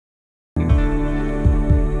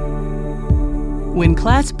When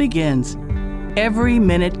class begins, every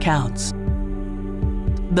minute counts.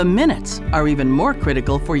 The minutes are even more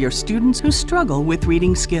critical for your students who struggle with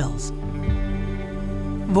reading skills.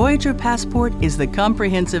 Voyager Passport is the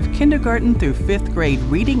comprehensive kindergarten through 5th grade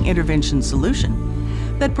reading intervention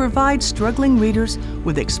solution that provides struggling readers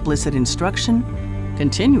with explicit instruction,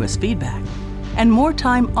 continuous feedback, and more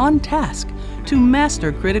time on task to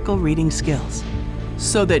master critical reading skills,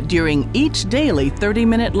 so that during each daily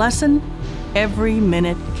 30-minute lesson, every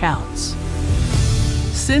minute counts.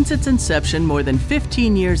 Since its inception more than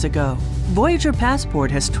 15 years ago, Voyager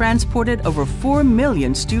Passport has transported over 4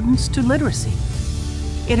 million students to literacy.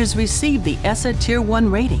 It has received the ESSA Tier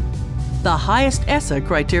 1 rating, the highest ESSA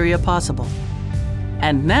criteria possible.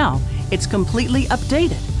 And now, it's completely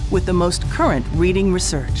updated with the most current reading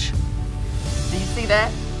research. Do you see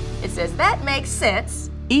that? It says, "That makes sense."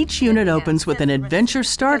 Each unit opens with an adventure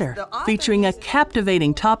starter featuring a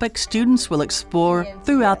captivating topic students will explore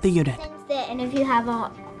throughout the unit. And if you have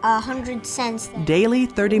 100 cents. Daily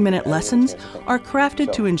 30-minute lessons are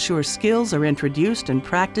crafted to ensure skills are introduced and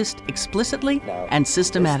practiced explicitly and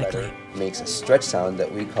systematically. Makes a stretch sound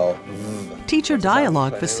that we call v. Teacher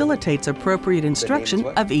dialogue facilitates appropriate instruction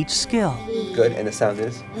of each skill. Good, and the sound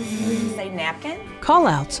is? Say napkin.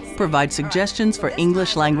 Call-outs provide suggestions for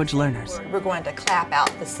English language learners. We're going to clap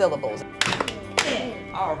out the syllables.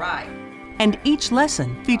 All right. And each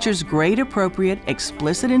lesson features grade-appropriate,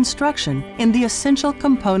 explicit instruction in the essential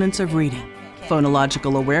components of reading: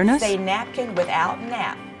 phonological awareness, Say napkin without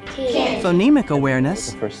nap. phonemic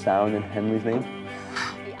awareness, The first sound in Henry's name?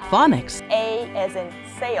 phonics, A as in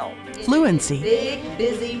sail. fluency, Big,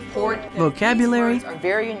 busy, port. vocabulary, These words are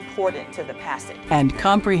very important to the passage. and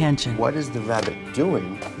comprehension. What is the rabbit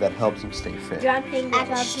doing that helps him stay fit? Dropping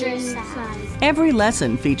exercise. Every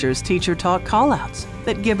lesson features teacher-taught call-outs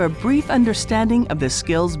that give a brief understanding of the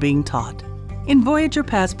skills being taught. In Voyager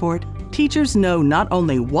Passport, teachers know not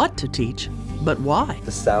only what to teach, but why.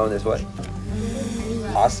 The sound is what?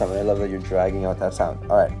 Awesome, I love that you're dragging out that sound.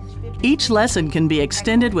 All right. Each lesson can be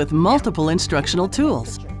extended with multiple instructional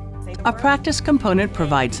tools. A practice component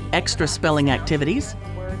provides extra spelling activities,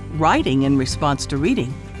 writing in response to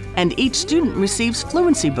reading, and each student receives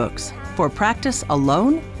fluency books for practice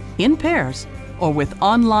alone, in pairs, or with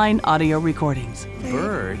online audio recordings.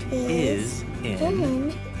 Bird is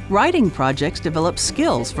in. Writing projects develop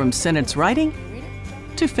skills from sentence writing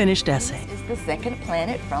to finished essay. It's the second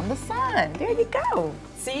planet from the sun. There you go.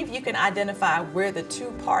 See if you can identify where the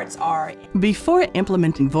two parts are. Before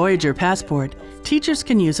implementing Voyager Passport, teachers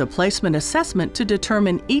can use a placement assessment to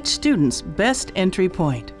determine each student's best entry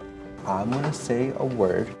point. I'm going to say a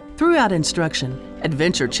word. Throughout instruction,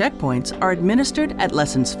 adventure checkpoints are administered at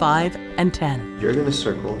lessons 5 and 10. You're going to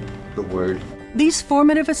circle the word. These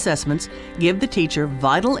formative assessments give the teacher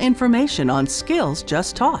vital information on skills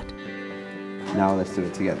just taught. Now let's do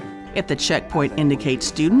it together. If the checkpoint indicates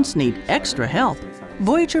students need extra help,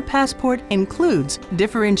 Voyager Passport includes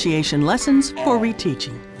differentiation lessons for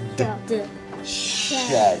reteaching.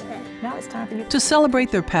 Shed. Now it's time for you to To celebrate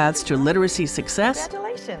their paths to literacy success,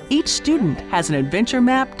 congratulations. each student has an adventure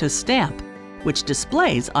map to stamp, which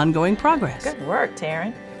displays ongoing progress. Good work,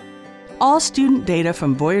 Taryn. All student data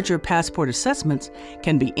from Voyager Passport assessments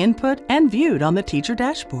can be input and viewed on the teacher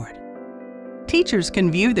dashboard. Teachers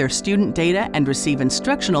can view their student data and receive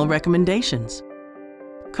instructional recommendations.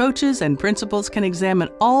 Coaches and principals can examine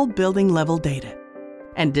all building-level data,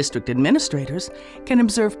 and district administrators can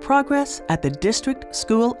observe progress at the district,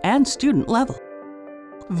 school, and student level.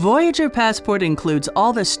 Voyager Passport includes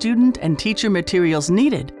all the student and teacher materials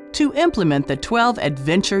needed to implement the 12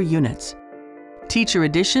 adventure units. Teacher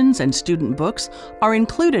editions and student books are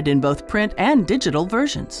included in both print and digital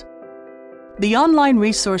versions. The Online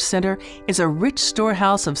Resource Center is a rich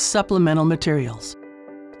storehouse of supplemental materials.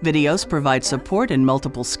 Videos provide support in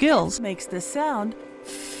multiple skills, makes the sound,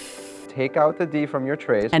 Take out the D from your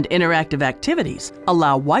trays. and interactive activities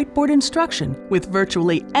allow whiteboard instruction with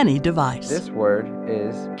virtually any device. This word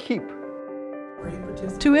is keep.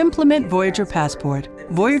 To implement Voyager Passport,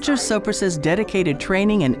 Voyager Sopris' dedicated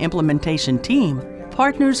training and implementation team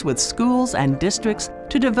partners with schools and districts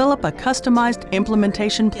to develop a customized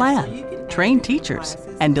implementation plan, train teachers,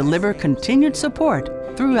 and deliver continued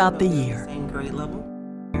support throughout the year.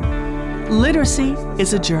 Literacy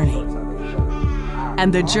is a journey,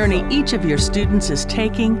 and the journey each of your students is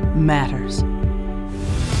taking matters.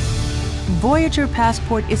 Voyager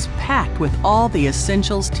Passport is packed with all the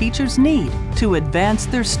essentials teachers need to advance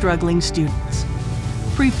their struggling students.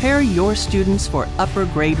 Prepare your students for upper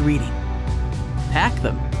grade reading. Pack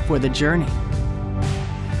them for the journey.